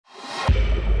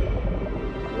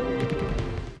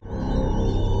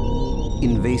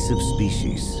invasive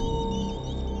species.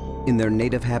 In their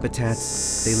native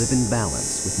habitats, they live in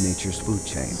balance with nature's food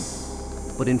chain.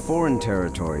 But in foreign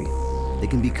territory, they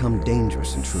can become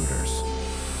dangerous intruders.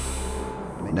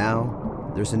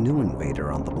 Now, there's a new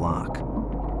invader on the block.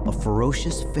 A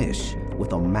ferocious fish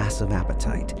with a massive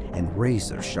appetite and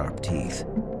razor-sharp teeth.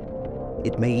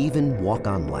 It may even walk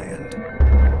on land.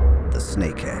 The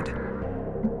snakehead.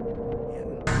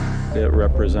 It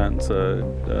represents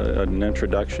an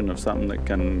introduction of something that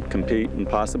can compete and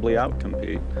possibly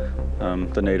outcompete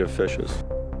the native fishes.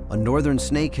 A northern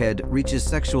snakehead reaches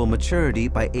sexual maturity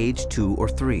by age 2 or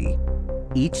 3.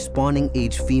 Each spawning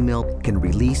age female can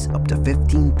release up to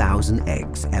 15,000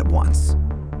 eggs at once.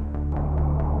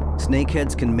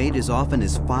 Snakeheads can mate as often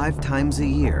as 5 times a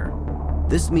year.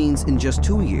 This means in just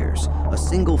 2 years, a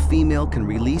single female can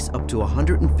release up to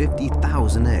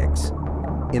 150,000 eggs.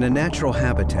 In a natural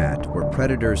habitat where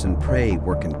predators and prey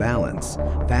work in balance,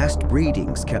 fast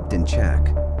breeding's kept in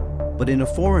check. But in a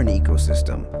foreign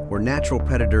ecosystem where natural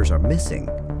predators are missing,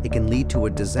 it can lead to a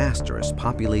disastrous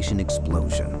population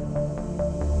explosion.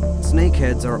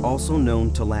 Snakeheads are also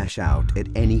known to lash out at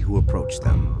any who approach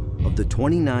them. Of the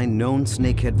 29 known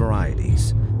snakehead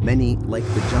varieties, many, like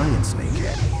the giant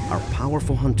snakehead, are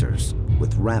powerful hunters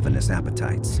with ravenous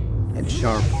appetites and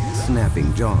sharp,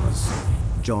 snapping jaws.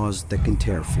 Jaws that can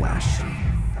tear flesh,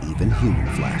 even human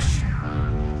flesh.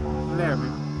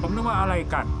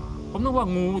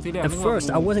 At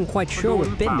first, I wasn't quite sure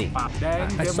what bit me.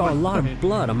 I saw a lot of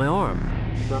blood on my arm.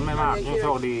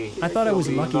 I thought I was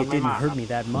lucky it didn't hurt me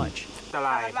that much.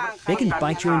 They can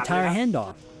bite your entire hand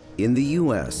off. In the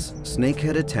US,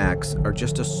 snakehead attacks are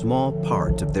just a small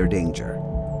part of their danger.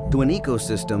 To an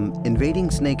ecosystem, invading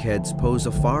snakeheads pose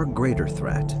a far greater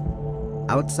threat.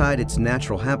 Outside its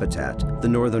natural habitat, the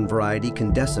northern variety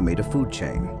can decimate a food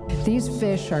chain. These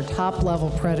fish are top-level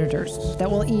predators that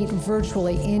will eat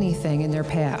virtually anything in their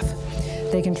path.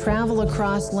 They can travel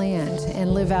across land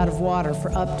and live out of water for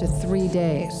up to 3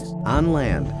 days. On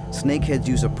land, snakeheads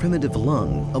use a primitive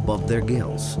lung above their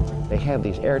gills. They have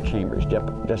these air chambers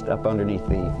just up underneath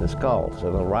the skull,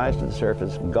 so they'll rise to the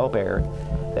surface, gulp air.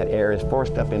 That air is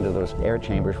forced up into those air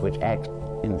chambers, which act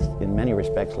in many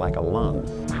respects like a lung.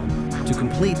 To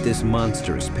complete this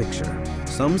monstrous picture,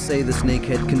 some say the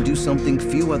snakehead can do something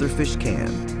few other fish can: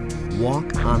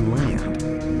 walk on land.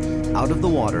 Out of the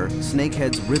water,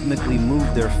 snakeheads rhythmically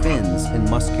move their fins and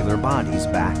muscular bodies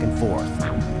back and forth.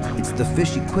 It's the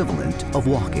fish equivalent of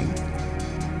walking.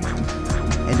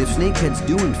 And if snakeheads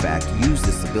do in fact use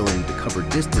this ability to cover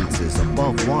distances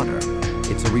above water,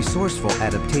 it's a resourceful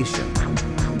adaptation.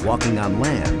 Walking on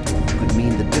land could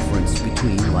mean the difference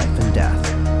between life and death.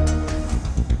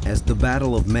 As the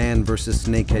battle of man versus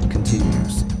snakehead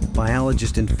continues,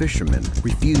 biologists and fishermen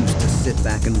refuse to sit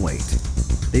back and wait.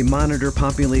 They monitor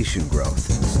population growth,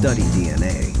 study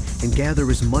DNA, and gather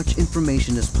as much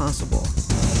information as possible,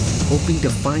 hoping to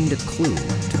find a clue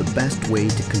to the best way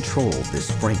to control this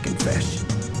frankenfish.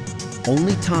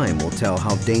 Only time will tell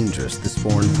how dangerous this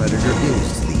foreign predator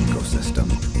is to the ecosystem.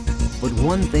 But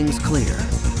one thing's clear: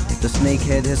 the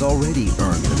snakehead has already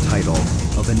earned the title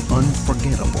of an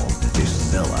unforgettable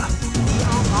fishzilla.